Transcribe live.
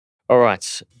All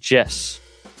right, Jess,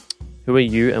 who are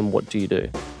you and what do you do?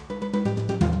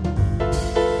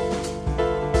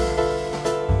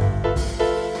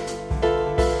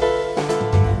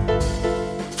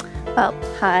 Well,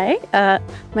 hi,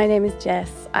 my name is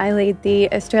Jess. I lead the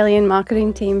Australian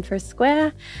marketing team for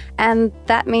Square, and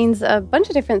that means a bunch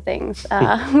of different things.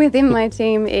 Within my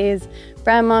team is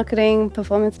brand marketing,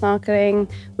 performance marketing.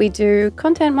 We do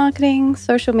content marketing,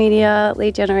 social media,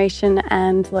 lead generation,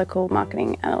 and local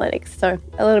marketing analytics. So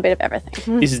a little bit of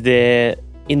everything. Is there,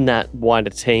 in that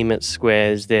wider team at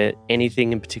Square, is there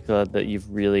anything in particular that you've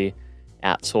really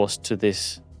outsourced to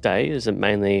this day? Is it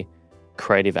mainly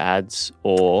creative ads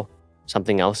or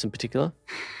something else in particular?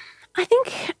 I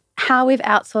think how we've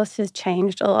outsourced has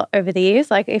changed a lot over the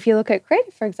years. Like if you look at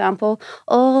creative, for example,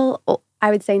 I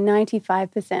would say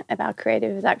 95% of our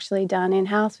creative is actually done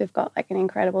in-house. We've got like an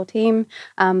incredible team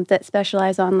that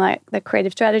specialize on like the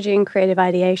creative strategy and creative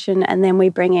ideation, and then we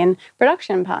bring in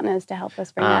production partners to help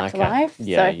us bring that to life.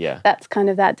 That's kind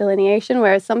of that delineation,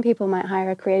 whereas some people might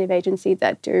hire a creative agency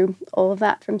that do all of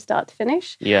that from start to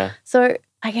finish. Yeah. So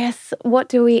I guess what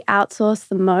do we outsource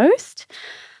the most?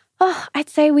 Oh, I'd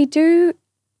say we do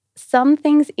some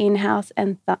things in-house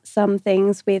and some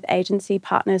things with agency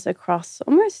partners across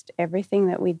almost everything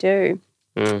that we do.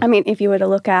 I mean, if you were to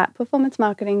look at performance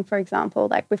marketing, for example,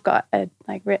 like we've got an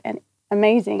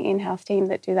amazing in-house team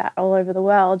that do that all over the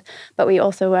world, but we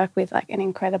also work with like an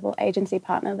incredible agency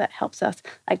partner that helps us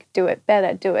like do it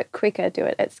better, do it quicker, do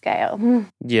it at scale.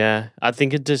 Yeah, I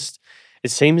think it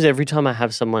seems every time I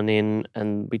have someone in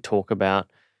and we talk about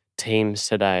teams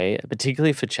today,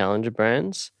 particularly for challenger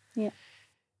brands,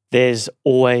 there's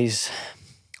always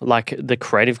like the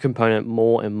creative component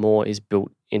more and more is built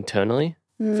internally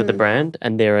for the brand,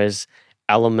 and there is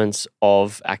elements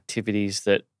of activities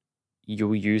that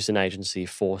you'll use an agency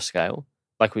for scale.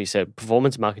 Like we said,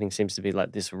 performance marketing seems to be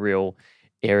like this real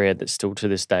area that still to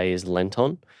this day is lent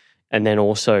on. And then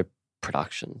also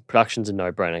production. Production's a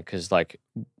no-brainer because like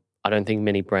I don't think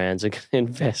many brands are going to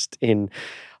invest in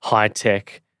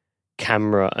high-tech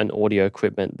camera and audio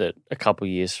equipment that a couple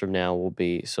of years from now will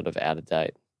be sort of out of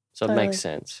date. So It makes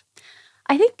sense.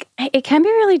 I think it can be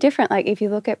really different. Like if you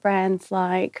look at brands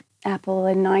like Apple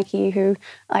and Nike who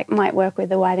like might work with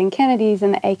the Wieden+Kennedys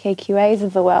and the AKQAs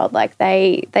of the world, like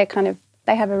they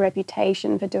have a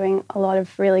reputation for doing a lot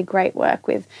of really great work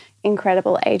with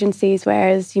incredible agencies,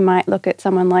 whereas you might look at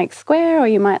someone like Square or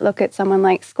you might look at someone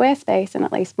like Squarespace, and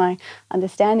at least my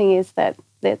understanding is that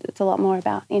it's a lot more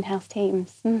about in-house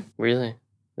teams. Really?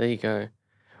 There you go.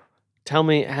 Tell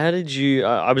me, how did you...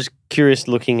 I was curious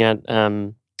looking at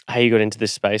how you got into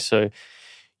this space. So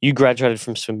you graduated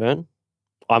from Swinburne.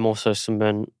 I'm also a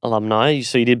Swinburne alumni.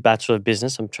 So you did Bachelor of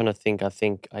Business. I'm trying to think. I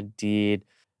think I did...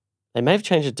 They may have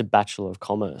changed it to Bachelor of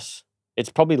Commerce.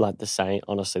 It's probably like the same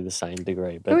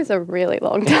degree. But it was a really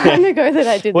long time ago that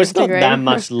I did this degree. It's not that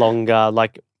much longer.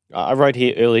 Like I wrote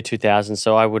here early 2000s,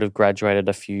 so I would have graduated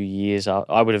a few years.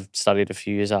 I would have studied a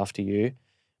few years after you,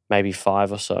 maybe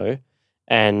 5 or so.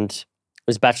 And it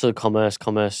was Bachelor of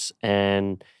Commerce,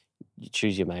 and you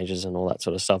choose your majors and all that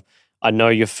sort of stuff. I know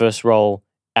your first role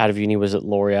out of uni was at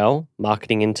L'Oreal,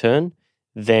 marketing intern.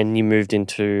 Then you moved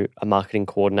into a marketing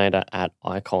coordinator at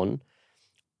Icon.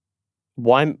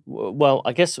 Why? Well,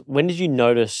 I guess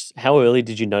how early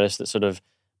did you notice that sort of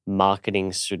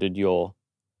marketing suited your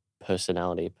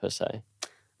personality per se?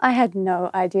 I had no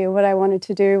idea what I wanted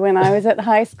to do when I was at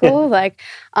high school. Like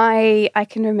I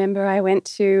can remember I went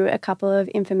to a couple of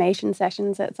information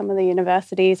sessions at some of the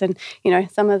universities, and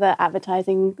some of the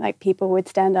advertising like people would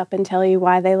stand up and tell you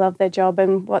why they love their job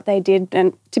and what they did.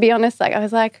 And to be honest, like I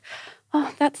was like, oh,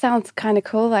 that sounds kind of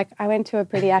cool. Like I went to a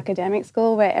pretty academic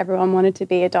school where everyone wanted to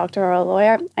be a doctor or a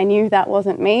lawyer. I knew that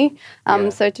wasn't me.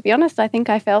 So to be honest, I think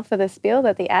I fell for the spiel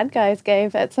that the ad guys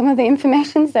gave at some of the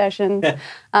information sessions.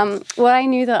 What I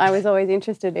knew that I was always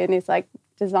interested in is like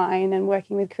design and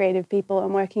working with creative people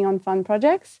and working on fun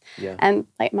projects. Yeah. And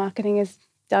like marketing has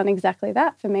done exactly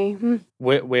that for me.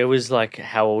 Where was like,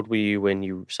 how old were you when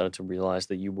you started to realize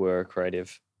that you were a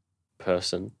creative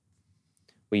person?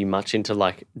 Were you much into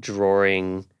like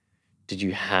drawing? Did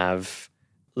you have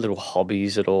little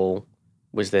hobbies at all?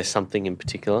 Was there something in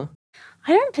particular?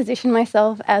 I don't position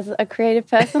myself as a creative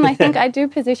person. I think I do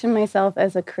position myself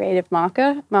as a creative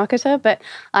marketer, but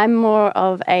I'm more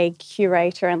of a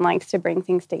curator and likes to bring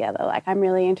things together. Like I'm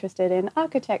really interested in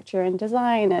architecture and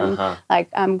design, and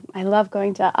I love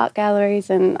going to art galleries,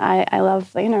 and I love,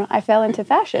 I fell into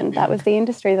fashion. That was the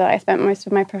industry that I spent most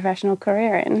of my professional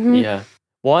career in. Yeah.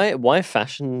 Why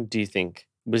fashion, do you think?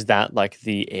 Was that like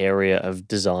the area of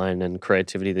design and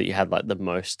creativity that you had like the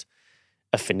most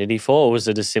affinity for? Or was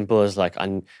it as simple as like,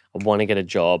 I want to get a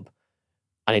job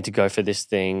I need to go for this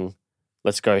thing.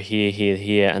 Let's go here, here,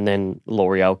 here. And then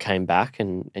L'Oreal came back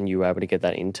and you were able to get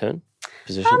that intern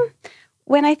position?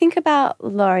 When I think about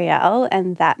L'Oreal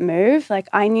and that move, like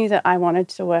I knew that I wanted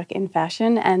to work in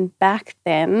fashion, and back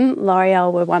then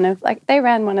L'Oreal were they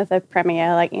ran one of the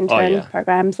premier intern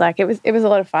programs. Like it was a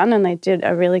lot of fun, and they did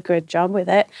a really good job with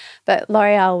it. But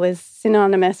L'Oreal was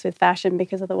synonymous with fashion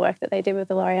because of the work that they did with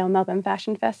the L'Oreal Melbourne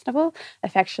Fashion Festival,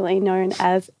 affectionately known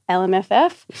as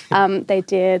LMFF. They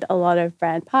did a lot of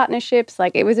brand partnerships.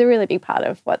 Like it was a really big part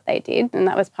of what they did, and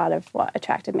that was part of what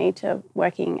attracted me to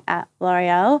working at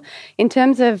L'Oreal. In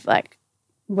terms of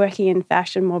working in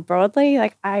fashion more broadly,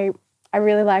 I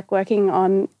really like working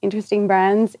on interesting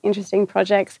brands, interesting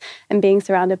projects, and being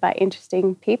surrounded by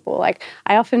interesting people. Like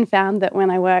I often found that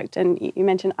when I worked, and you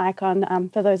mentioned Icon,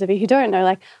 for those of you who don't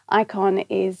know, Icon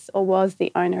is or was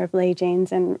the owner of Lee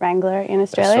Jeans and Wrangler in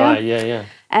Australia. That's right, yeah.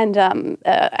 And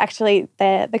actually,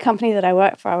 the company that I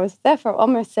worked for, I was there for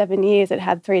almost 7 years. It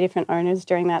had 3 different owners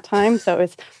during that time. So it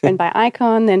was run by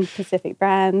Icon, then Pacific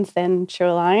Brands, then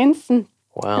True Alliance.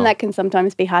 Wow. And that can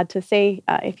sometimes be hard to see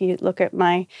if you look at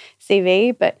my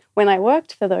CV. But when I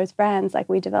worked for those brands,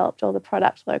 we developed all the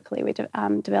product locally. We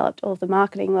developed all the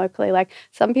marketing locally.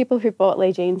 Some people who bought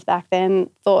Lee Jeans back then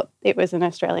thought it was an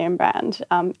Australian brand.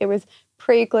 It was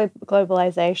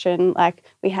pre-globalization.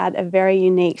 We had a very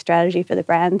unique strategy for the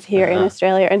brands here in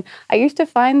Australia. And I used to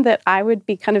find that I would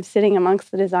be kind of sitting amongst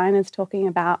the designers talking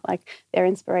about their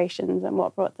inspirations and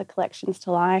what brought the collections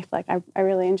to life. I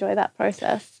really enjoy that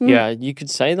process. Yeah, you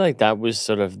could say that was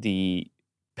sort of the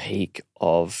peak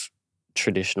of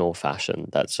traditional fashion,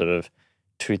 that sort of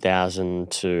 2000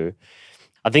 to,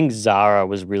 I think Zara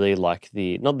was really not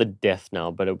the death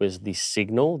knell, but it was the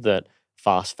signal that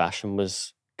fast fashion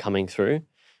was coming through.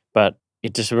 But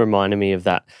it just reminded me of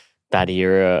that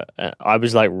era. I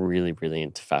was really, really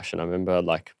into fashion. I remember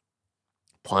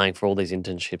applying for all these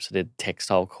internships. I did a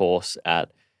textile course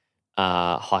at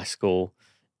high school,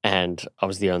 and I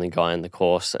was the only guy in the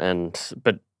course.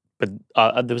 But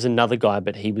there was another guy,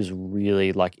 but he was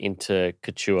really into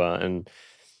couture, and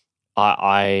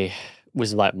I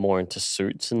was more into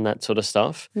suits and that sort of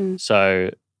stuff. So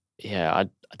yeah,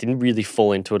 I didn't really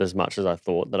fall into it as much as I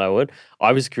thought that I would.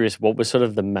 I was curious, what were sort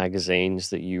of the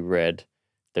magazines that you read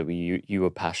that you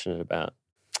were passionate about?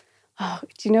 Oh,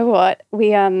 do you know what?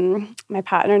 We, my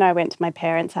partner and I went to my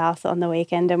parents' house on the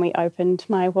weekend, and we opened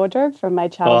my wardrobe from my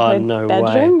childhood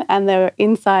bedroom. Way. And the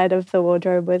inside of the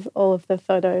wardrobe was all of the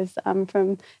photos all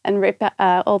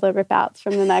the rip outs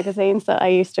from the magazines that I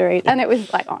used to read. And it was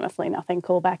honestly nothing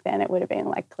cool back then. It would have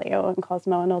been Cleo and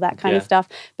Cosmo and all that kind of stuff.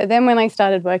 But then when I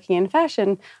started working in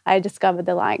fashion, I discovered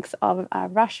the likes of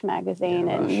Rush magazine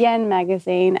and Yen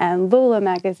magazine and Lula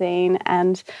magazine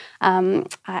and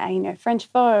French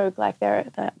Vogue.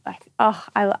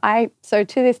 So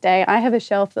to this day, I have a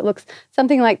shelf that looks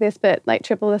something like this, but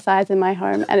triple the size in my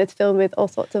home, and it's filled with all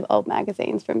sorts of old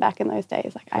magazines from back in those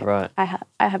days. I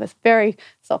have a very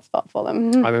soft spot for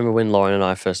them. I remember when Lauren and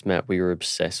I first met, we were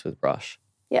obsessed with Rush.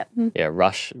 Yeah. Yeah,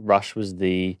 Rush was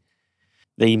the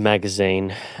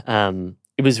magazine.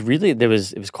 It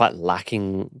was quite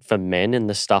lacking for men in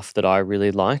the stuff that I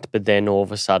really liked, but then all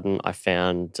of a sudden I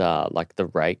found The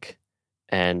Rake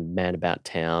and Man About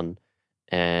Town,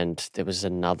 and there was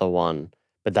another one,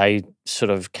 but they sort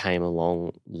of came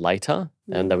along later,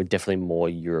 and they were definitely more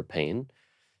European.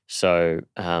 So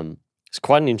it's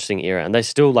quite an interesting era, and they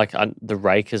still The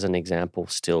Rake, as an example,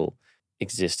 still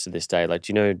exists to this day. Do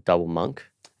you know Double Monk?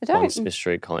 I don't. On Smith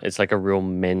Street. It's a real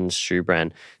men's shoe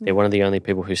brand. They're one of the only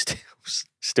people who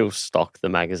still stock the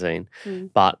magazine,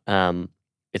 but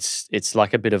it's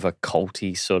a bit of a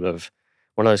culty sort of.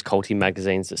 One of those culty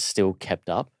magazines that's still kept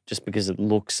up just because it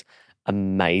looks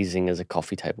amazing as a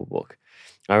coffee table book.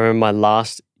 I remember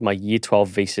my year 12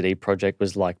 VCD project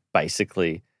was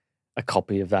basically a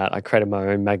copy of that. I created my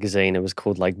own magazine. It was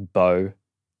called Beau.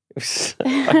 It was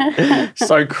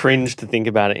so cringe to think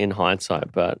about it in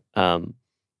hindsight, but that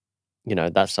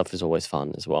stuff is always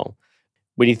fun as well.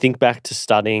 When you think back to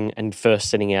studying and first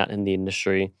setting out in the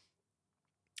industry,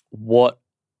 what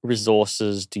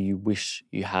resources do you wish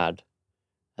you had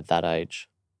at that age?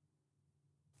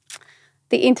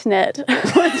 The internet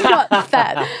was not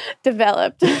that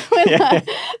developed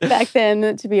back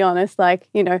then, to be honest. We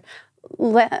have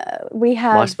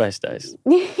MySpace days.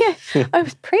 Yeah, I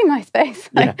was pre-MySpace.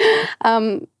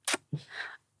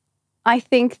 I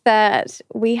think that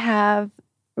we have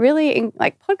really,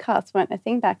 like podcasts weren't a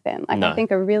thing back then. Like I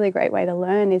think a really great way to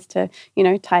learn is to,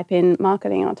 type in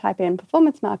marketing or type in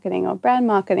performance marketing or brand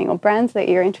marketing or brands that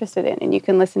you're interested in. And you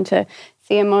can listen to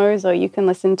CMOs or you can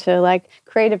listen to like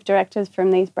creative directors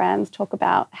from these brands talk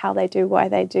about how they do, why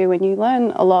they do, and you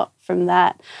learn a lot from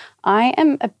that. I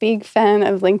am a big fan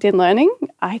of LinkedIn Learning.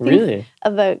 I think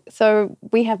so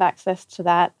we have access to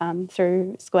that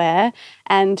through Square.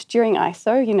 And during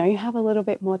ISO, you have a little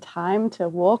bit more time to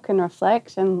walk and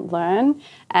reflect and learn.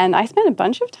 And I spent a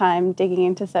bunch of time digging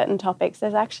into certain topics.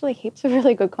 There's actually heaps of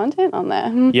really good content on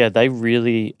there. Yeah, they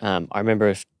really, I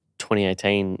remember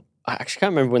 2018, I actually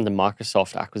can't remember when the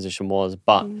Microsoft acquisition was,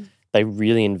 but they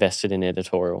really invested in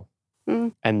editorial.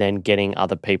 And then getting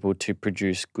other people to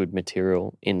produce good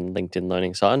material in LinkedIn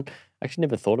Learning. So I actually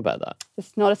never thought about that.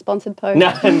 It's not a sponsored post.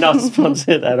 No, not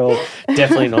sponsored at all.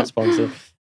 Definitely not sponsored.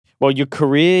 Well, your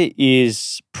career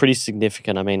is pretty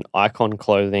significant. I mean, Icon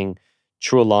Clothing,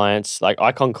 True Alliance, like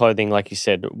Icon Clothing, like you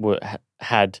said,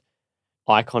 had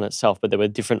Icon itself, but there were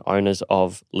different owners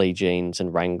of Lee Jeans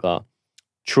and Wrangler.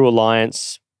 True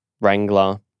Alliance,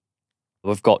 Wrangler.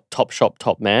 We've got Topshop,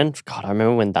 Top Man. God, I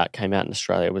remember when that came out in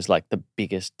Australia. It was like the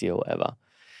biggest deal ever.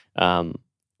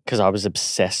 Because I was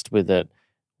obsessed with it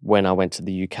when I went to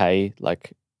the UK,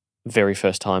 like very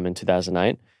first time in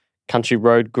 2008. Country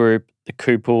Road Group, the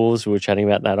Couples, we were chatting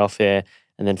about that off air.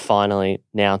 And then finally,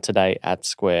 now today at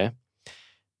Square.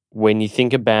 When you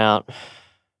think about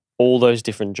all those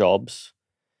different jobs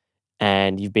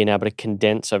and you've been able to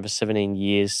condense over 17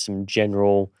 years some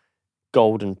general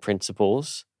golden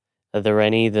principles, are there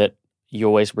any that you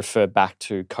always refer back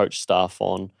to, coach staff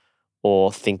on,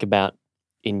 or think about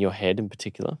in your head in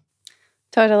particular?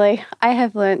 Totally. I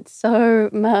have learnt so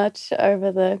much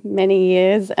over the many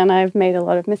years and I've made a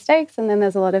lot of mistakes, and then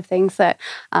there's a lot of things that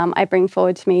I bring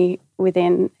forward to me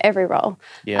within every role.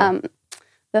 Yeah.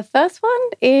 The first one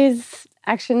is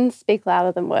actions speak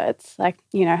louder than words. Like,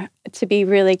 to be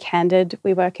really candid,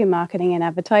 we work in marketing and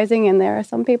advertising and there are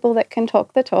some people that can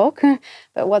talk the talk,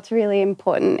 but what's really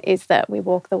important is that we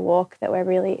walk the walk, that we're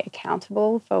really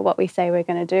accountable for what we say we're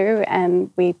going to do and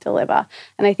we deliver.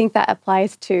 And I think that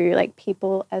applies to like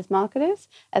people as marketers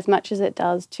as much as it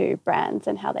does to brands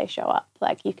and how they show up.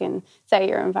 Like you can say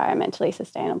you're environmentally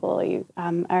sustainable, or you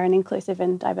are an inclusive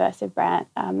and diverse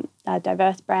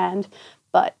brand,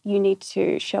 but you need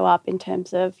to show up in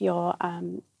terms of your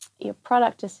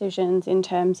product decisions, in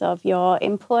terms of your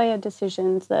employer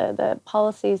decisions, the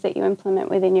policies that you implement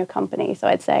within your company. So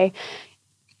I'd say,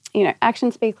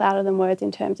 actions speak louder than words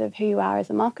in terms of who you are as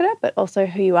a marketer, but also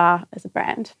who you are as a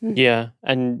brand. Yeah,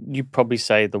 and you probably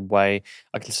say the way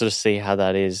I can sort of see how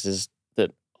that is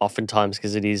that oftentimes,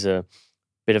 because it is a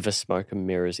bit of a smoke and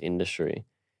mirrors industry,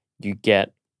 you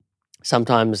get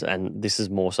sometimes, and this is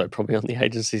more so probably on the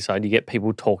agency side, you get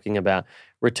people talking about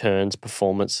returns,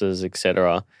 performances,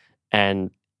 etc., and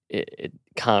it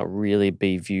can't really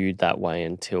be viewed that way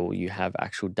until you have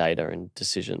actual data and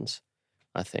decisions,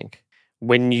 I think.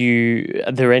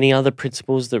 Are there any other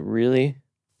principles that really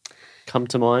come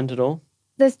to mind at all?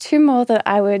 There's two more that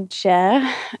I would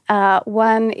share.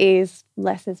 One is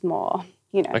less is more.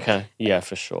 Okay, yeah,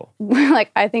 for sure.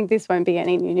 Like, I think this won't be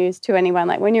any new news to anyone.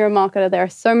 Like, when you're a marketer, there are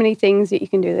so many things that you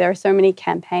can do. There are so many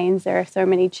campaigns. There are so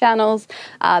many channels.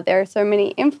 There are so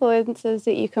many influencers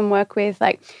that you can work with.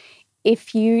 Like,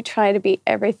 if you try to be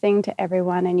everything to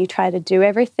everyone and you try to do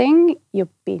everything,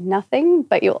 you'll be nothing,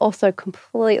 but you'll also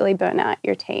completely burn out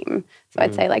your team. So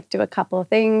I'd say, like, do a couple of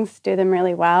things, do them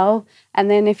really well, and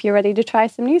then if you're ready to try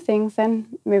some new things, then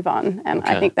move on. And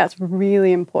I think that's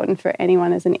really important for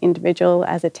anyone as an individual,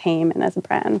 as a team, and as a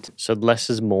brand. So less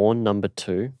is more, number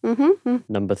 2.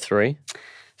 Number 3?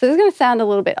 So this is going to sound a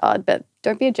little bit odd, but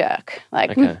don't be a jerk.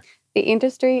 Like, the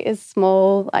industry is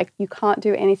small. Like, you can't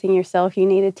do anything yourself. You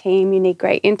need a team. You need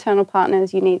great internal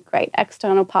partners. You need great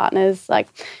external partners. Like,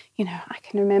 I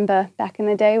can remember back in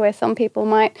the day where some people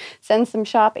might send some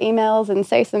sharp emails and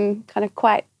say some kind of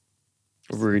quite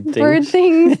rude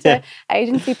things to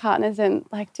agency partners. And,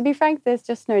 like, to be frank, there's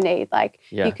just no need. Like,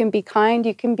 you can be kind,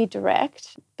 you can be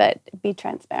direct, but be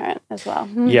transparent as well.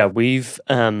 Yeah, we've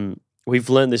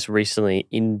learned this recently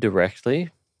indirectly,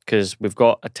 because we've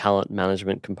got a talent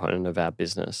management component of our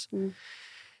business.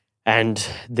 And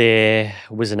there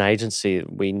was an agency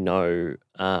that we know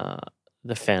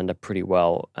the founder pretty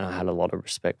well and I had a lot of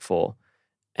respect for.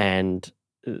 And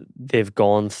they've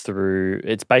gone through,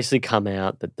 it's basically come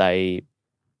out that they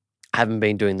haven't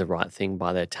been doing the right thing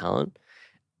by their talent.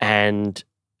 And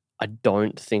I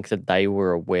don't think that they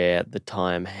were aware at the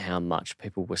time how much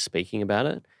people were speaking about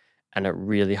it. And it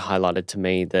really highlighted to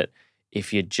me that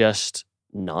if you're just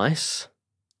nice,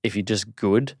 if you're just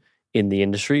good, in the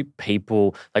industry.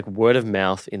 People, like word of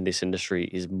mouth in this industry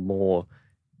is more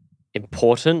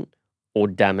important or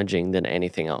damaging than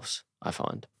anything else, I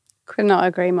find. Could not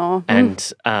agree more.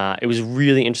 And it was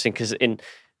really interesting because in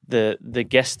the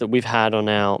guests that we've had on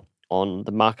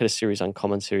the Marketer series,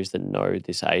 Uncommon series, that know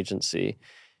this agency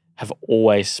have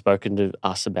always spoken to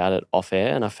us about it off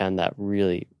air, and I found that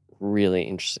really, really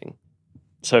interesting.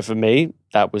 So for me,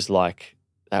 that was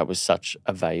such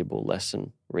a valuable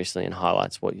lesson recently, and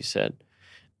highlights what you said.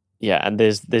 Yeah, and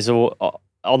there's all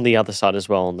on the other side as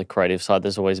well, on the creative side,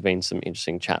 there's always been some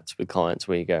interesting chats with clients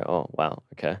where you go, oh wow,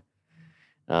 okay,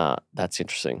 that's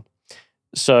interesting.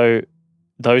 So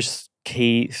those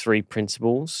key 3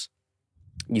 principles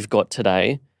you've got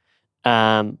today.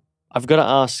 I've got to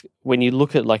ask, when you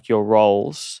look at like your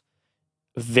roles,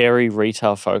 very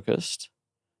retail focused,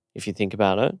 if you think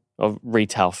about it, or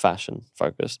retail fashion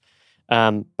focused.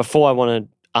 Before I want to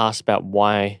ask about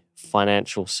why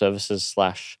financial services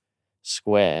 /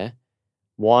 Square,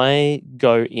 why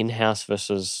go in-house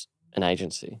versus an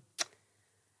agency?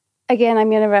 Again, I'm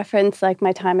going to reference like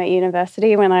my time at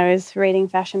university when I was reading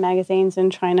fashion magazines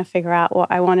and trying to figure out what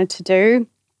I wanted to do.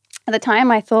 At the time,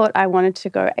 I thought I wanted to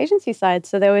go agency side.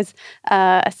 So there was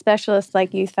a specialist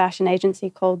like youth fashion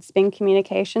agency called Spin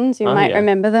Communications. You might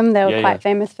remember them. They were quite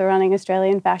famous for running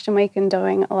Australian Fashion Week and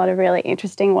doing a lot of really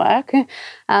interesting work.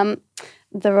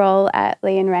 The role at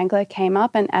Lee & Wrangler came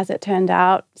up, and as it turned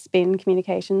out, Spin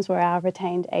Communications were our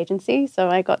retained agency. So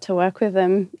I got to work with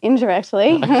them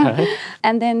indirectly. Okay.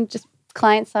 And then just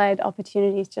client-side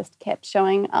opportunities just kept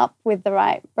showing up with the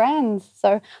right brands.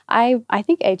 So I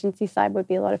think agency side would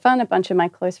be a lot of fun. A bunch of my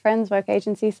close friends work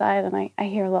agency side, and I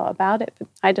hear a lot about it. But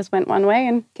I just went one way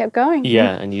and kept going.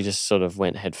 Yeah, and you just sort of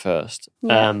went head first.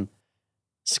 Yeah.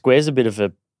 Square's a bit of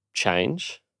a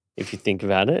change, if you think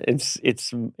about it.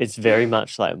 It's very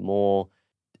much like more...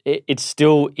 It's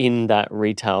still in that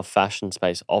retail fashion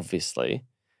space, obviously,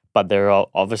 but there are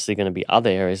obviously going to be other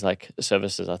areas like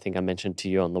services. I think I mentioned to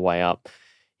you on the way up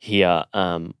here,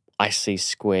 I see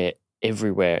Square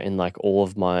everywhere in like all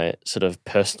of my sort of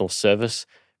personal service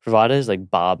providers,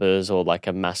 like barbers or like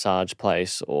a massage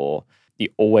place, or you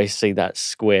always see that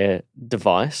Square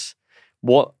device.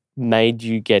 What made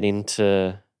you get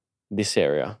into this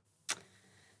area?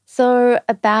 So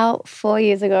about 4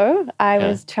 years ago, I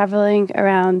was traveling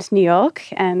around New York.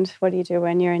 And what do you do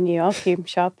when you're in New York? You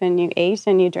shop and you eat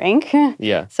and you drink.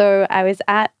 Yeah. So I was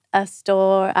at a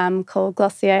store called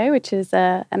Glossier, which is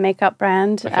a makeup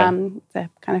brand, the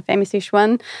kind of famous-ish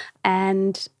one.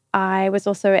 And I was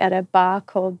also at a bar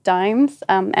called Dimes,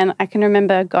 and I can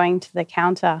remember going to the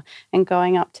counter and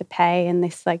going up to pay, and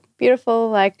this like beautiful,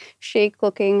 like chic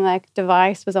looking like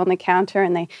device was on the counter,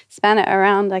 and they span it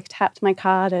around, like tapped my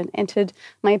card and entered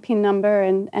my PIN number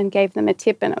and gave them a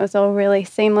tip, and it was all really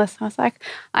seamless. I was like,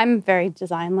 I'm very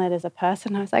design-led as a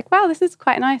person. I was like, wow, this is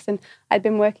quite nice. And I'd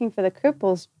been working for the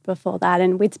Kooples before that,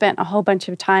 and we'd spent a whole bunch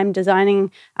of time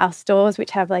designing our stores,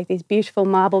 which have like these beautiful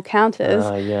marble counters,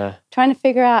 trying to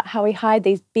figure out how we hide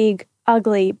these big,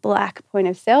 ugly, black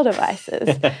point-of-sale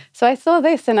devices. So I saw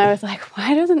this and I was like,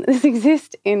 why doesn't this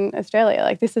exist in Australia?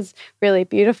 Like, this is really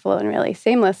beautiful and really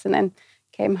seamless. And then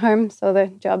came home, saw the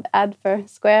job ad for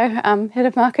Square, head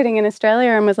of marketing in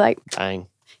Australia, and was like, dang.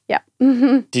 Yeah.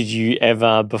 Did you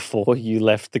ever, before you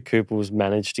left the Kooples,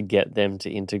 manage to get them to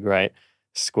integrate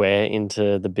Square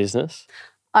into the business?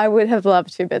 I would have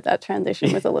loved to, but that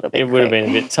transition was a little bit It would have been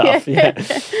a bit tough,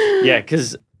 yeah,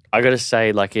 because I got to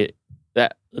say, like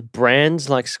that brands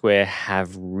like Square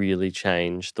have really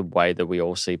changed the way that we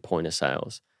all see point of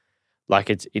sales. Like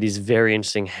it is very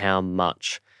interesting how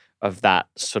much of that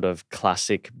sort of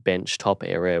classic benchtop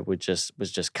area was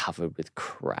just covered with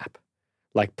crap.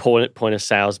 Like point of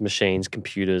sales machines,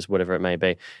 computers, whatever it may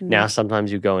be. Now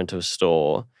sometimes you go into a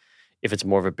store, if it's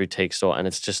more of a boutique store, and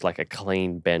it's just like a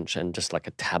clean bench and just like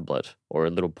a tablet or a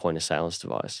little point of sales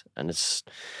device, and it's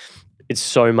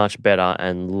so much better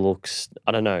and looks,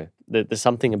 I don't know, there's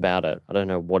something about it. I don't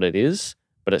know what it is,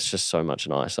 but it's just so much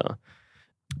nicer.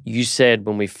 You said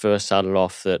when we first started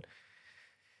off that,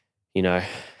 you know,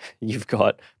 you've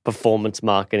got performance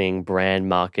marketing, brand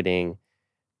marketing,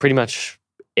 pretty much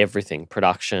everything,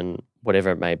 production, whatever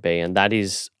it may be. And that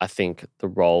is, I think, the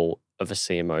role of a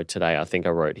CMO today. I think I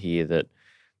wrote here that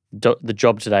the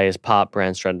job today is part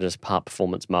brand strategist, part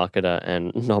performance marketer,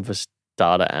 and novice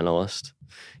data analyst.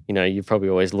 You know, you're probably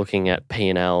always looking at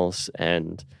P&Ls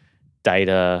and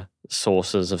data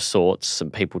sources of sorts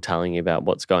and people telling you about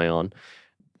what's going on.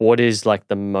 What is like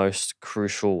the most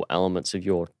crucial elements of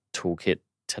your toolkit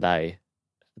today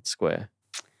at Square?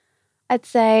 I'd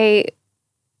say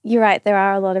you're right. There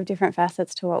are a lot of different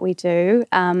facets to what we do.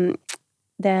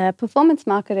 the performance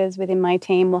marketers within my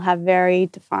team will have very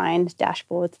defined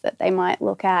dashboards that they might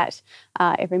look at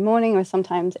every morning or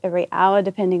sometimes every hour,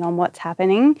 depending on what's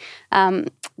happening.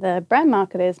 The brand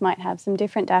marketers might have some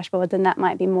different dashboards, and that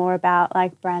might be more about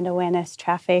like brand awareness,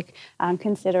 traffic,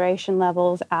 consideration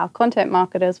levels. Our content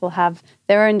marketers will have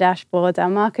their own dashboards. Our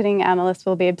marketing analysts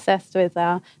will be obsessed with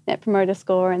our net promoter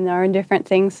score and their own different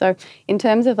things. So in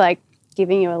terms of like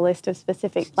giving you a list of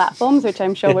specific platforms, which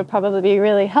I'm sure would probably be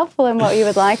really helpful in what you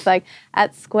would like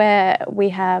at Square, we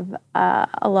have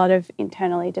a lot of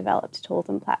internally developed tools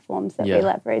and platforms that we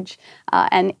leverage.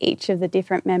 And each of the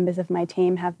different members of my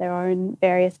team have their own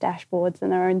various dashboards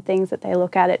and their own things that they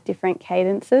look at different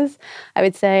cadences. I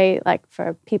would say like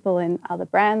for people in other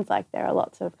brands, like there are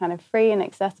lots of kind of free and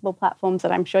accessible platforms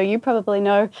that I'm sure you probably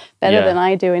know better than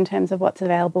I do in terms of what's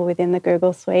available within the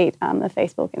Google Suite, the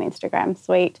Facebook and Instagram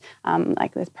suite.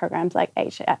 Like there's programs like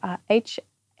HRFs.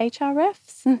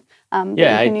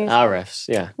 RFs,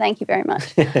 yeah. Thank you very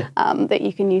much. That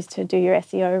you can use to do your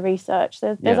SEO research.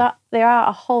 There are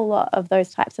a whole lot of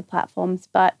those types of platforms,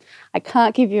 but I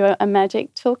can't give you a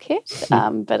magic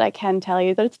toolkit, but I can tell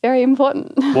you that it's very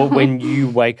important. Well, when you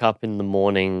wake up in the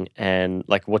morning and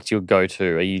like what's your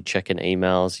go-to? Are you checking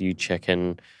emails? Are you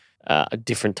checking a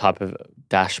different type of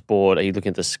dashboard? Are you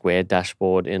looking at the Square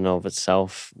dashboard in and of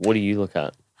itself? What do you look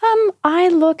at? I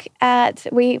look at,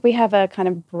 we have a kind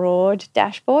of broad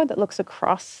dashboard that looks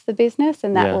across the business,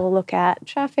 and that will look at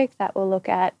traffic, that will look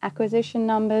at acquisition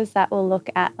numbers, that will look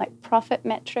at like profit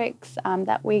metrics,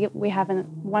 that we have a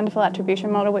wonderful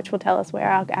attribution model which will tell us where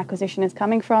our acquisition is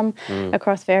coming from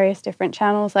across various different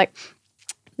channels. Like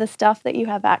the stuff that you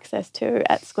have access to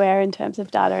at Square in terms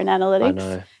of data and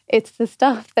analytics, it's the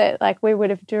stuff that like we would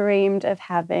have dreamed of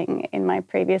having in my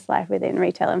previous life within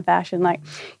retail and fashion. Like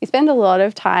you spend a lot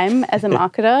of time as a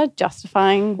marketer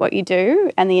justifying what you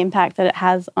do and the impact that it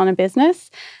has on a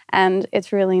business. And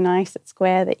it's really nice at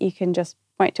Square that you can just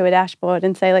point to a dashboard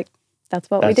and say like, that's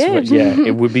what we did.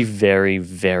 It would be very,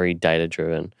 very data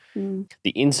driven.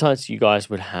 The insights you guys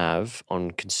would have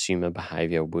on consumer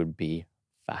behavior would be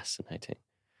fascinating.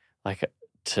 Like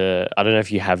I don't know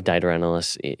if you have data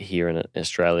analysts here in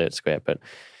Australia at Square, but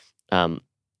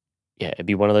it'd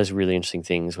be one of those really interesting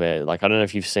things where, like, I don't know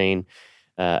if you've seen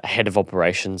a head of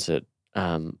operations at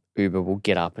Uber will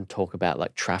get up and talk about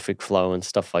like traffic flow and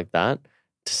stuff like that.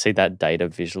 To see that data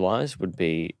visualized would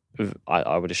be,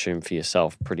 I would assume for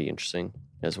yourself, pretty interesting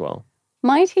as well.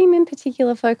 My team in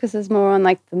particular focuses more on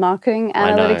like the marketing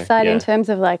analytics side in terms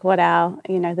of like what our,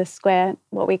 the Square,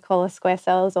 what we call a Square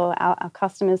sellers or our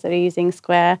customers that are using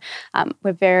Square.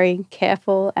 We're very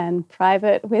careful and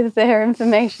private with their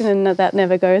information, and that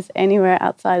never goes anywhere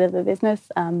outside of the business.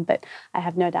 But I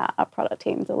have no doubt our product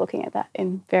teams are looking at that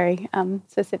in very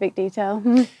specific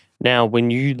detail. Now, when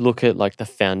you look at like the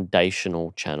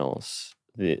foundational channels,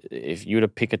 if you were to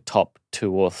pick a top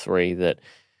 2 or 3 that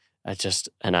are just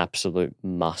an absolute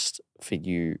must for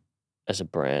you as a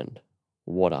brand,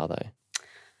 what are they?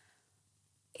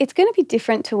 It's going to be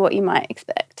different to what you might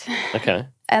expect. Okay.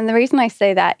 And the reason I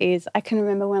say that is I can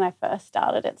remember when I first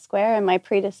started at Square and my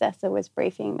predecessor was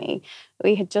briefing me.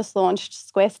 We had just launched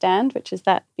Square Stand, which is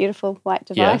that beautiful white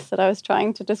device that I was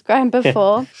trying to describe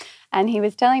before. And he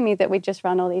was telling me that we'd just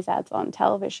run all these ads on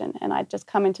television, and I'd just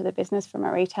come into the business from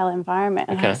a retail environment.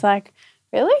 And I was like,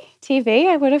 really? TV?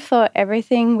 I would have thought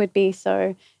everything would be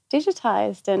so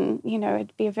digitized and,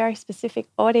 it'd be a very specific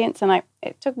audience. And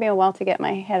it took me a while to get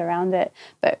my head around it.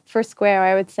 But for Square,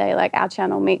 I would say like our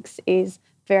channel mix is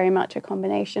very much a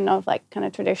combination of like kind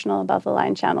of traditional above the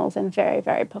line channels and very,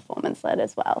 very performance led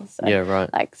as well. So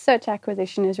like search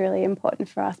acquisition is really important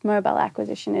for us. Mobile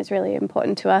acquisition is really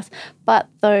important to us. But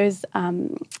those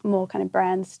more kind of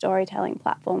brand storytelling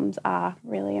platforms are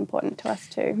really important to us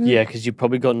too. Yeah, because you've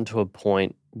probably gotten to a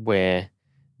point where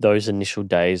those initial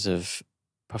days of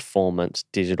performance,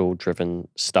 digital driven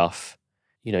stuff,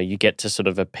 you get to sort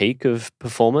of a peak of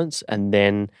performance, and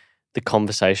then the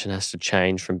conversation has to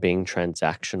change from being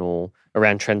transactional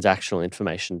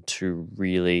information to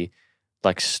really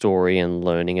like story and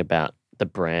learning about the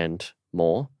brand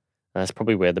more. And that's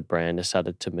probably where the brand has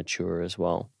started to mature as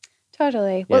well.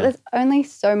 Totally. Well, there's only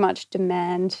so much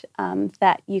demand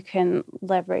that you can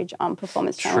leverage on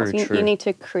performance channels. You need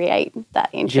to create that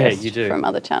interest from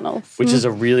other channels. Which is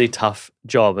a really tough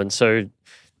job. And so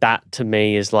that to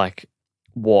me is like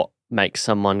what makes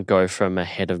someone go from a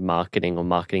head of marketing or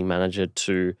marketing manager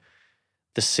to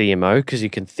the CMO, because you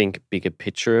can think bigger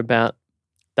picture about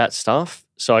that stuff.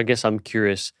 So I guess I'm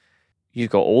curious, you've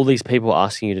got all these people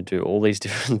asking you to do all these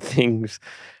different things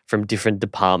from different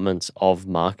departments of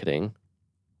marketing.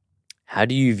 How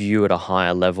do you view at a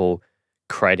higher level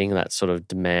creating that sort of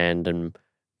demand and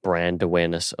brand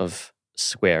awareness of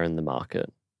Square in the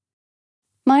market?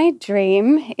 My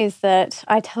dream is that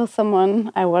I tell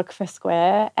someone I work for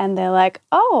Square and they're like,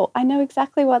 oh, I know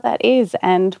exactly what that is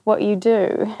and what you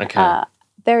do. Okay.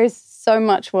 There is so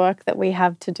much work that we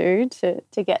have to do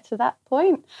to get to that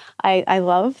point. I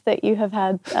love that you have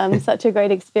had such a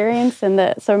great experience and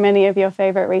that so many of your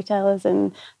favourite retailers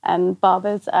and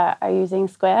barbers are using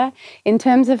Square. In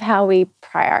terms of how we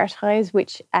prioritise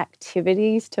which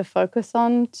activities to focus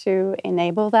on to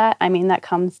enable that, I mean, that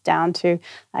comes down to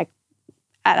like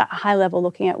at a high level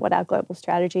looking at what our global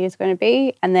strategy is going to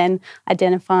be and then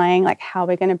identifying like how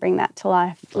we're going to bring that to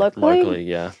life locally. Locally,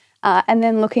 yeah. And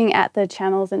then looking at the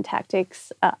channels and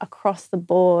tactics across the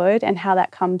board and how that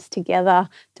comes together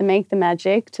to make the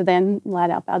magic to then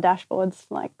light up our dashboards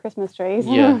like Christmas trees.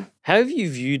 Yeah. How have you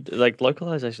viewed like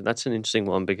localization? That's an interesting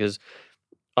one because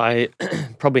I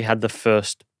probably had the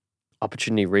first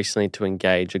opportunity recently to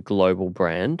engage a global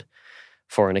brand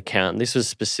for an account. This was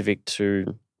specific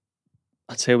to,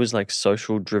 I'd say it was like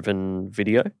social driven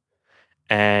video.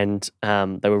 And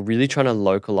they were really trying to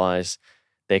localize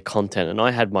their content. And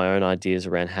I had my own ideas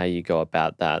around how you go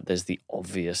about that. There's the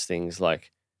obvious things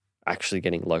like actually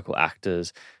getting local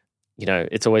actors. You know,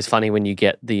 it's always funny when you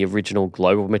get the original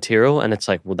global material and it's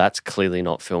like, well, that's clearly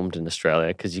not filmed in Australia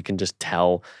because you can just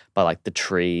tell by like the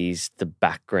trees, the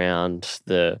background,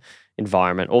 the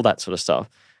environment, all that sort of stuff.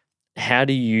 How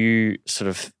do you sort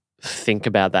of think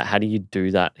about that? How do you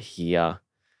do that here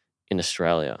in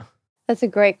Australia? That's a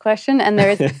great question. And there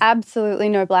is absolutely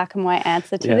no black and white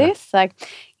answer to this. Like,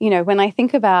 you know, when I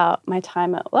think about my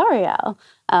time at L'Oreal,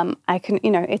 I can, you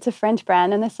know, it's a French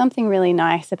brand and there's something really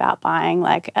nice about buying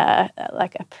like a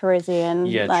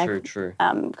Parisian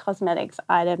cosmetics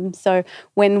item. So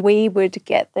when we would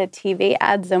get the TV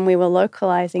ads and we were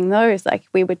localizing those, like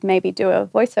we would maybe do a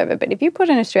voiceover. But if you put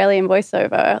an Australian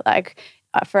voiceover, like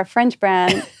for a French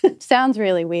brand, sounds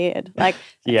really weird. Like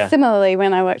similarly,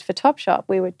 when I worked for Topshop,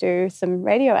 we would do some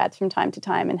radio ads from time to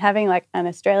time and having like an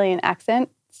Australian accent,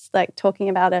 like talking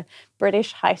about a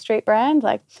British high street brand,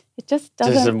 like it just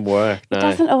doesn't work. No. It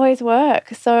doesn't always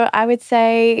work. So I would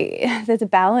say there's a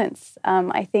balance.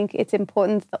 I think it's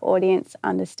important the audience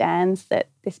understands that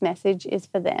this message is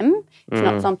for them. It's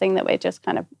not something that we're just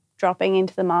kind of dropping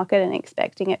into the market and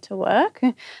expecting it to work.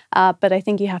 But I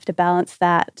think you have to balance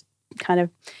that. Kind of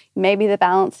maybe the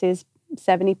balance is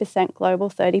 70% global,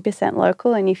 30%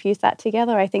 local, and you fuse that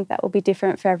together, I think that will be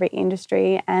different for every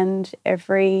industry and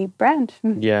every brand.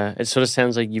 Yeah, it sort of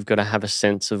sounds like you've got to have a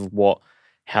sense of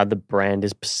how the brand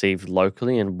is perceived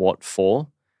locally and what for.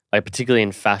 Like particularly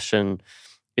in fashion,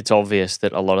 it's obvious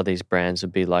that a lot of these brands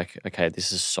would be like, okay,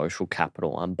 this is social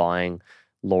capital. I'm buying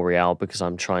L'Oreal because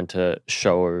I'm trying to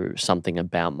show something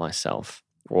about myself.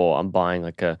 Or I'm buying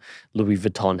like a Louis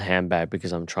Vuitton handbag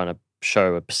because I'm trying to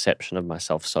show a perception of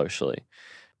myself socially.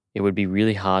 It would be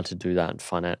really hard to do that and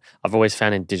find out. I've always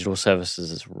found in digital services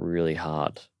it's really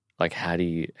hard. Like how do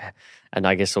you, and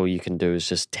I guess all you can do is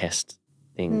just test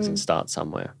things and start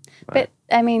somewhere. Right?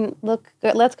 But I mean, look,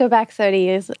 let's go back 30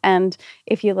 years and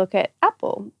if you look at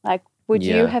Apple, like would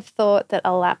you have thought that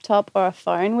a laptop or a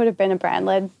phone would have been a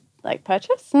brand-led like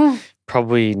purchase?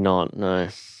 Probably not, no.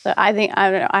 So I think,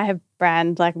 I don't know, I have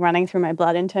brand like running through my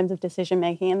blood in terms of decision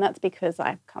making, and that's because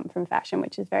I come from fashion,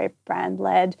 which is very brand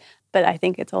led. But I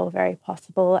think it's all very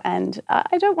possible, and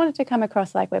I don't want it to come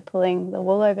across like we're pulling the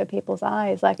wool over people's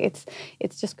eyes. Like it's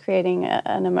just creating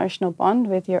an emotional bond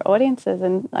with your audiences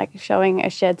and like showing a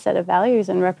shared set of values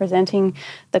and representing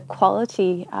the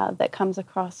quality that comes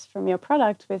across from your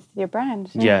product with your brand.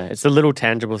 Yeah, it's the little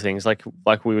tangible things like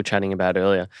we were chatting about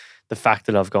earlier. The fact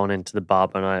that I've gone into the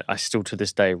barber and I still to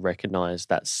this day recognize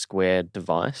that Square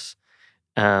device.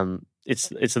 It's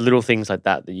the little things like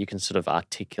that you can sort of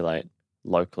articulate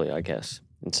locally, I guess,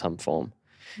 in some form.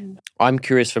 I'm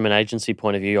curious from an agency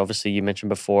point of view. Obviously, you mentioned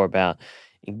before about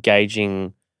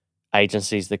engaging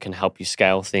agencies that can help you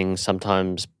scale things,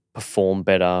 sometimes perform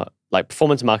better. Like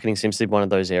performance marketing seems to be one of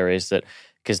those areas that,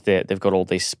 because they've got all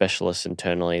these specialists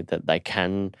internally that they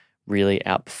can really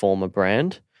outperform a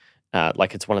brand.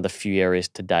 Like it's one of the few areas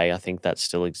today I think that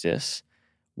still exists.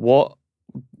 What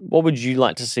would you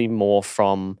like to see more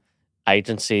from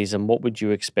agencies, and what would you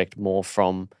expect more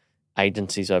from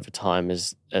agencies over time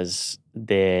as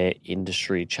their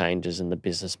industry changes and the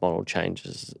business model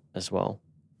changes as well?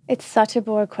 It's such a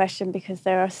broad question because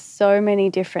there are so many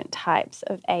different types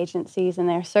of agencies and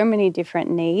there are so many different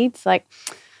needs. Like,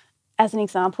 as an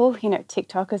example, you know,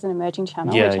 TikTok is an emerging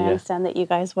channel, which I understand that you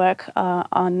guys work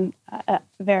on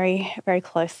very, very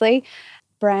closely.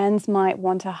 brands might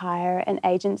want to hire an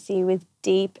agency with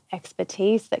deep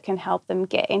expertise that can help them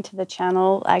get into the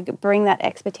channel, like bring that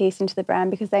expertise into the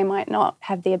brand, because they might not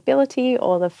have the ability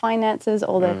or the finances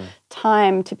or the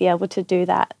time to be able to do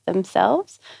that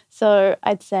themselves. So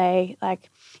I'd say,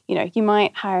 like, you know, you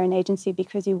might hire an agency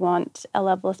because you want a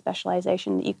level of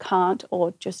specialization that you can't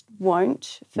or just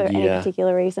won't for any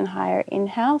particular reason hire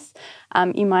in-house.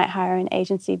 You might hire an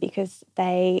agency because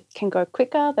they can go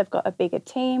quicker, they've got a bigger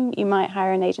team. You might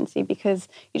hire an agency because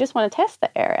you just want to test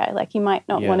the area. Like, you might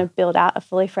not want to build out a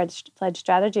fully fledged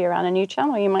strategy around a new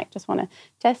channel. You might just want to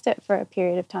test it for a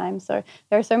period of time. So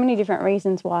there are so many different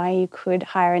reasons why you could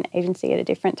hire an agency at a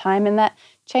different time, and that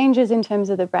changes in terms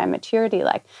of the brand maturity.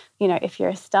 Like, you know, if you're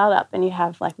a startup and you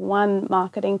have like one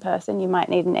marketing person, you might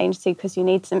need an agency because you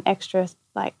need some extra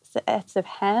like sets of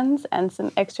hands and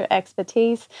some extra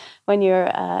expertise. When you're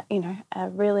a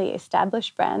really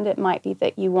established brand, it might be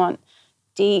that you want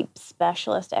deep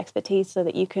specialist expertise so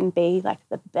that you can be like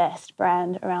the best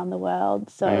brand around the world.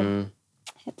 So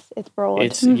it's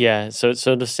broad. So it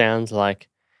sort of sounds like,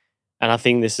 and I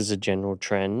think this is a general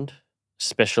trend,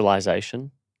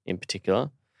 specialization in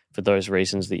particular, for those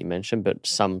reasons that you mentioned, but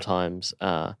sometimes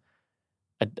a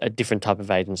different type of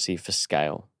agency for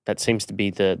scale. That seems to be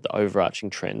the overarching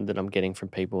trend that I'm getting from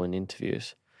people in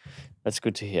interviews. That's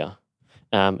good to hear.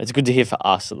 It's good to hear for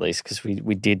us, at least, because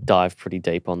we did dive pretty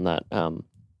deep on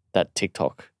that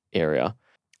TikTok area.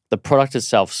 The product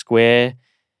itself, Square,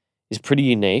 is pretty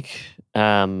unique.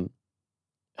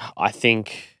 I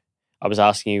think I was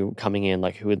asking you coming in,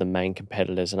 like, who are the main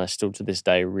competitors, and I still to this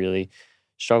day really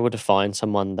struggle to find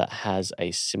someone that has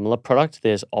a similar product.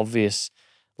 There's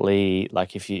obviously,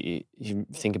 like, if you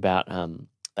think about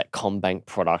that CommBank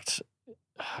product,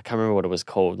 I can't remember what it was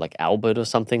called, like Albert or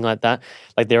something like that.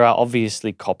 Like, there are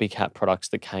obviously copycat products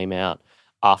that came out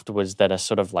afterwards that are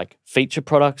sort of like feature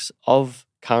products of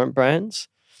current brands.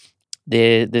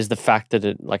 There's the fact that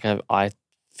it, like, I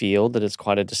feel that it's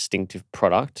quite a distinctive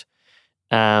product.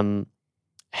 How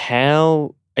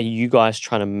are you guys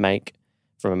trying to make,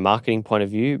 from a marketing point of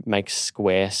view, make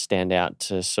Square stand out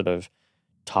to sort of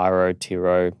Tyro,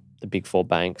 Tiro, the big four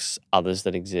banks, others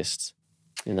that exist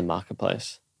in the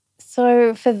marketplace?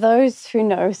 So for those who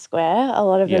know Square, a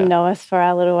lot of them know us for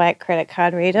our little white credit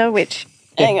card reader, which,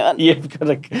 hang on. You've got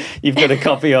a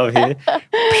copy of here.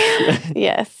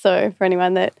 Yes, so for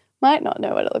anyone that might not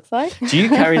know what it looks like. Do you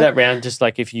carry that around just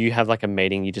like if you have like a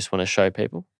meeting you just want to show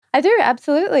people? I do,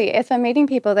 absolutely. If I'm meeting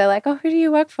people, they're like, oh, who do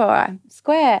you work for?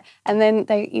 Square. And then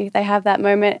they have that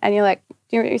moment and you're like,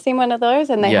 you seen one of those?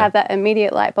 And they have that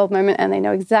immediate light bulb moment and they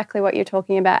know exactly what you're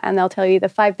talking about and they'll tell you the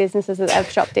 5 businesses that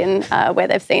they've shopped in where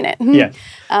they've seen it. Yeah.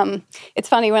 It's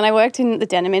funny, when I worked in the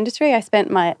denim industry, I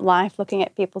spent my life looking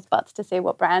at people's butts to see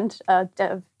what brand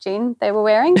of jean they were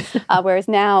wearing, whereas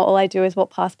now all I do is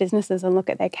walk past businesses and look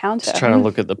at their counter. Just trying to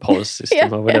look at the POS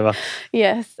system or whatever.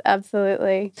 Yes,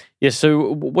 absolutely. Yeah,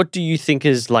 so what do you think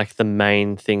is like the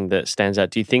main thing that stands out?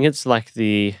 Do you think it's like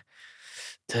the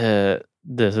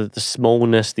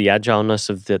smallness, the agileness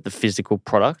of the physical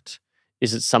product?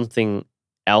 Is it something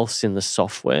else in the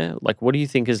software? Like, what do you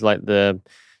think is like the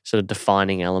sort of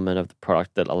defining element of the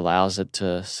product that allows it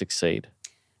to succeed?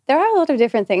 There are a lot of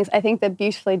different things. I think the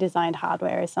beautifully designed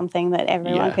hardware is something that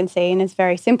everyone can see and is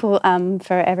very simple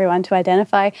for everyone to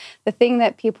identify. The thing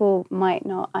that people might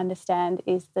not understand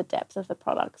is the depth of the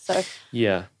product. So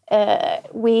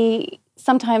we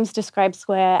sometimes describe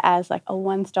Square as like a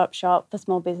one-stop shop for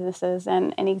small businesses,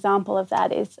 and an example of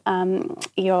that is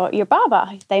your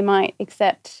barber. They might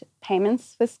accept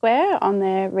payments with Square on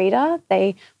their reader.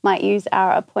 They might use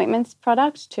our appointments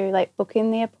product to like book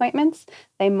in the appointments.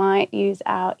 They might use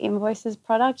our invoices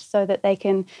product so that they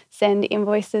can send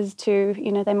invoices to,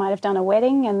 they might have done a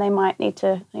wedding and they might need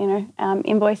to,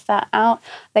 invoice that out.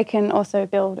 They can also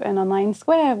build an online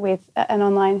Square with an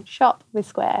online shop with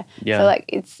Square. Yeah. So like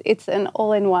it's an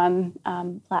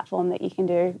all-in-one platform that you can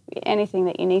do anything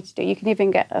that you need to do. You can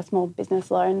even get a small business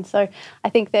loan. So I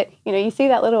think that, you see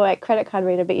that little like credit card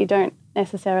reader, but you don't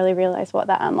necessarily realize what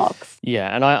that unlocks.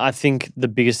 Yeah, and I think the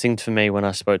biggest thing for me when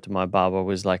I spoke to my barber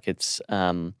was like it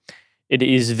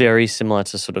is very similar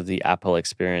to sort of the Apple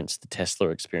experience, the Tesla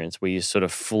experience, where you're sort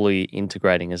of fully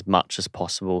integrating as much as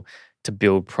possible to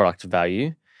build product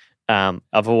value.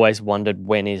 I've always wondered,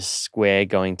 when is Square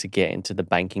going to get into the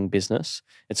banking business?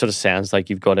 It sort of sounds like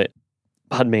you've got it,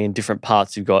 in different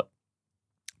parts. You've got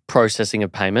processing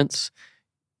of payments.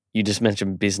 You just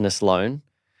mentioned business loan.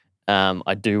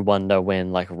 I do wonder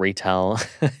when like retail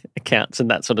accounts and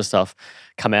that sort of stuff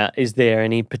come out. Is there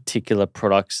any particular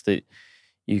products that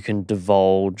you can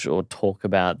divulge or talk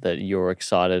about that you're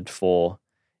excited for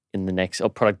in the next, or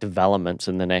product developments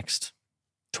in the next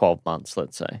 12 months,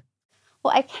 let's say?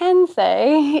 What I can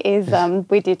say is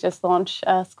we did just launch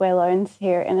Square Loans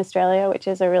here in Australia, which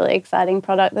is a really exciting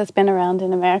product that's been around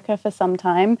in America for some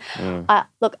time.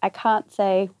 Look, I can't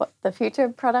say what the future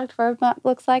product roadmap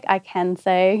looks like. I can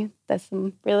say there's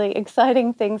some really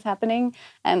exciting things happening.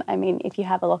 And I mean, if you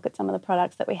have a look at some of the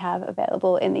products that we have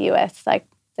available in the US, like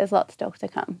there's lots still to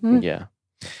come. Yeah.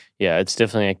 Yeah, it's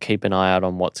definitely a keep an eye out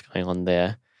on what's going on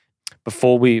there.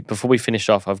 Before we finish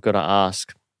off, I've got to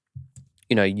ask,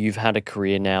 you've had a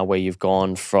career now where you've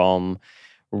gone from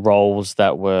roles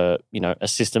that were,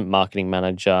 assistant marketing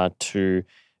manager to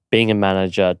being a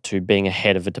manager to being a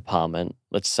head of a department,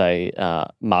 let's say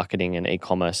marketing and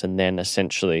e-commerce, and then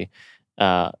essentially,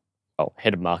 head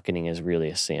of marketing is really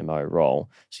a CMO role.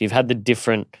 So you've had the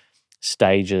different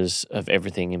stages of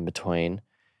everything in between.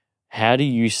 How do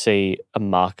you see a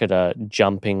marketer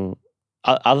jumping,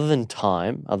 other than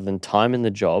time in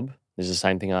the job? This is the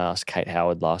same thing I asked Kate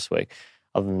Howard last week.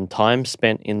 Other than time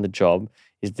spent in the job,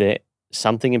 is there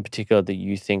something in particular that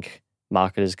you think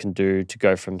marketers can do to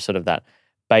go from sort of that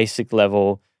basic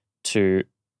level to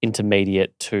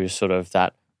intermediate to sort of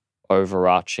that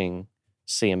overarching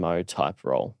CMO type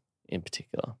role in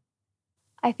particular?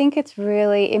 I think it's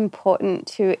really important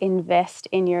to invest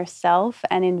in yourself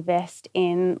and invest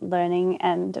in learning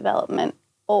and development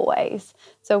always.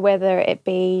 So whether it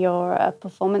be you're a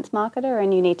performance marketer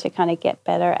and you need to kind of get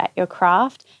better at your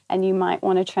craft, and you might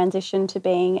want to transition to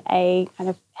being a kind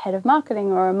of head of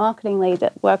marketing or a marketing lead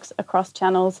that works across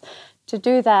channels. To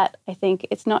do that, I think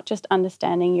it's not just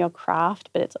understanding your craft,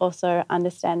 but it's also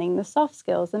understanding the soft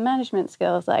skills, the management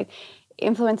skills, like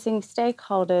influencing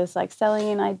stakeholders, like selling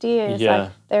in ideas. Yeah.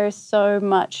 Like there is so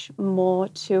much more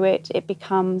to it. It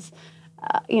becomes,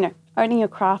 owning your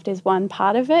craft is one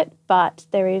part of it, but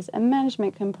there is a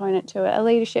management component to it, a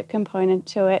leadership component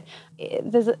to it.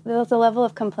 There's a level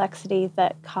of complexity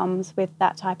that comes with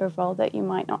that type of role that you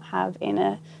might not have in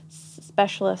a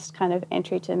specialist kind of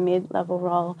entry to mid-level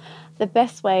role. The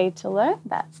best way to learn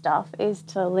that stuff is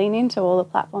to lean into all the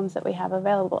platforms that we have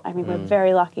available. I mean, we're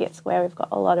very lucky at Square. We've got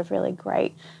a lot of really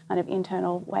great kind of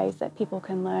internal ways that people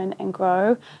can learn and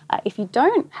grow. If you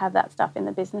don't have that stuff in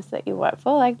the business that you work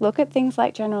for, like look at things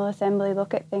like General Assembly,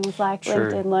 look at things like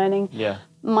LinkedIn Learning. Yeah.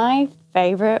 My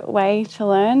favorite way to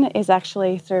learn is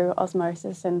actually through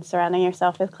osmosis and surrounding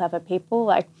yourself with clever people.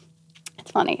 Like, it's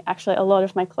funny, actually, a lot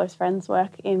of my close friends work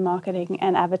in marketing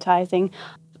and advertising.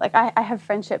 Like, I have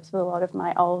friendships with a lot of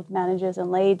my old managers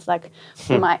and leads. Like,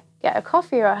 we might get a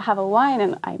coffee or have a wine,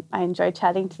 and I enjoy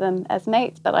chatting to them as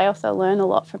mates, but I also learn a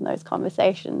lot from those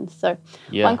conversations. So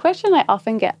one question I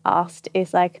often get asked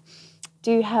is like,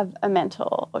 do you have a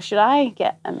mentor, or should I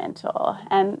get a mentor?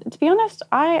 And to be honest,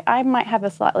 I might have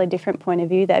a slightly different point of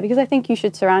view there, because I think you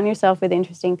should surround yourself with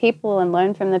interesting people and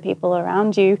learn from the people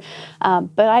around you.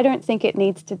 But I don't think it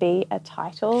needs to be a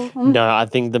title. No, I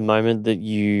think the moment that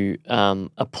you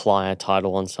apply a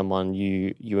title on someone,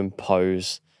 you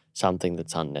impose something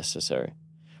that's unnecessary.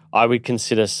 I would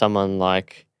consider someone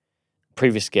like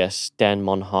previous guests, Dan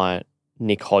Monheit,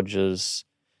 Nick Hodges,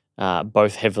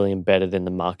 both heavily embedded in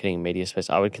the marketing and media space.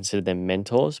 I would consider them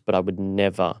mentors, but I would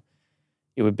never,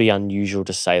 it would be unusual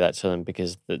to say that to them,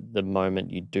 because the moment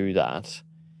you do that,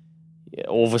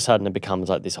 all of a sudden it becomes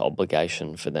like this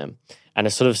obligation for them. And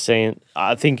it's sort of saying,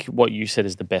 I think what you said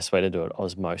is the best way to do it,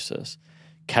 osmosis.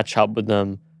 Catch up with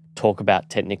them, talk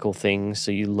about technical things so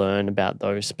you learn about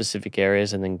those specific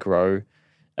areas and then grow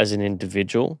as an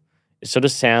individual. It sort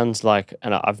of sounds like,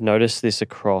 and I've noticed this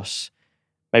across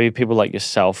maybe people like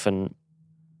yourself and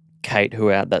Kate, who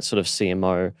are at that sort of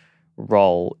CMO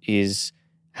role, is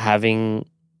having,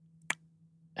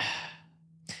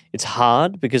 it's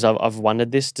hard because I've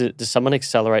wondered this, does someone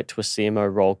accelerate to a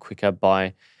CMO role quicker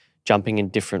by jumping in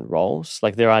different roles?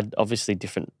 Like there are obviously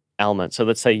different elements. So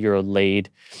let's say you're a lead,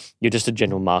 you're just a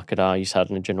general marketer, you start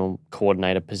in a general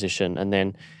coordinator position, and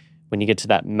then when you get to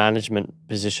that management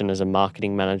position as a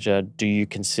marketing manager, do you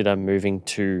consider moving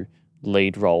to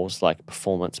lead roles like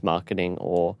performance marketing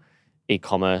or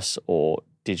e-commerce or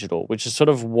digital, which is sort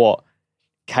of what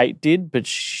Kate did, but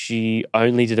she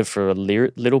only did it for a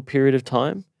little period of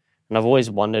time. And I've always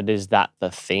wondered, is that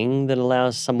the thing that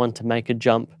allows someone to make a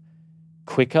jump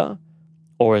quicker,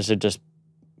 or is it just,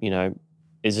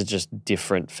 is it just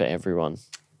different for everyone?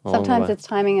 Sometimes it's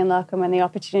timing and luck, and when the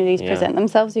opportunities present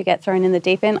themselves, you get thrown in the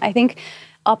deep end. I think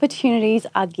opportunities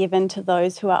are given to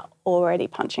those who are already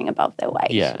punching above their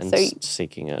weight. Yeah, and so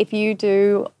seeking it. If you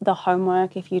do the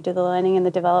homework, if you do the learning and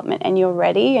the development, and you're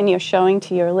ready, and you're showing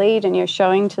to your lead and you're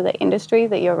showing to the industry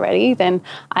that you're ready, then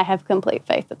I have complete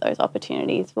faith that those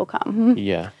opportunities will come.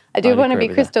 Yeah. I do want to be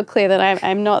crystal clear that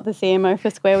I'm not the CMO for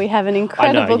Square. We have an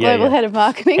incredible global head of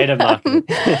marketing. Head of marketing.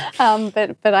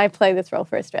 But I play this role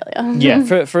for Australia.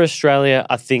 Yeah, for Australia,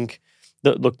 I think,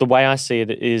 the way I see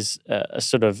it is a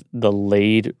sort of the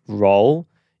lead role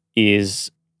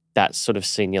is that sort of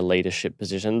senior leadership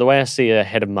position. The way I see a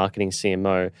head of marketing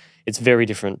CMO, it's very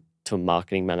different to a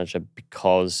marketing manager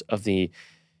because of the,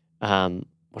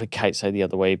 what did Kate say the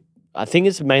other way? I think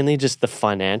it's mainly just the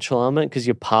financial element because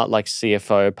you're part like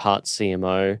CFO, part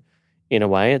CMO in a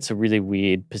way. It's a really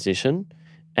weird position.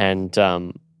 And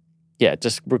it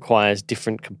just requires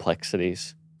different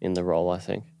complexities in the role, I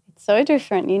think. It's so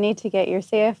different. You need to get your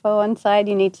CFO on side.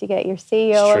 You need to get your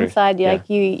CEO on side. Like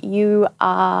you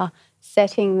are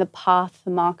setting the path for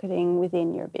marketing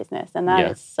within your business. And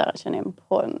that is such an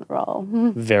important role.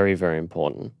 Very, very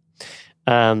important.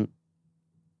 I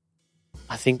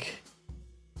think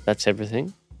that's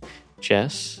everything.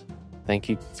 Jess, thank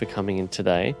you for coming in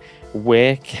today.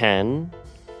 Where can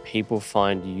people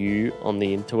find you on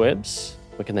the interwebs?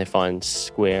 Where can they find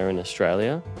Square in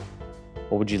Australia?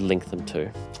 What would you link them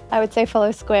to? I would say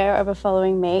follow Square over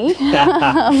following me.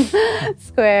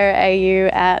 Square AU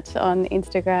on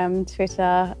Instagram,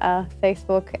 Twitter,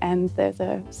 Facebook, and there's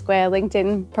a Square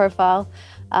LinkedIn profile.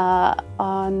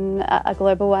 On a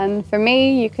global one. For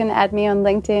me, you can add me on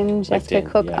LinkedIn, Jessica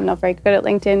Cook. Yeah. I'm not very good at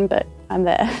LinkedIn, but I'm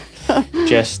there.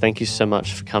 Jess, thank you so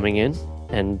much for coming in.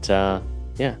 And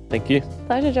thank you.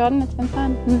 Pleasure, Jordan. It's been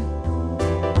fun.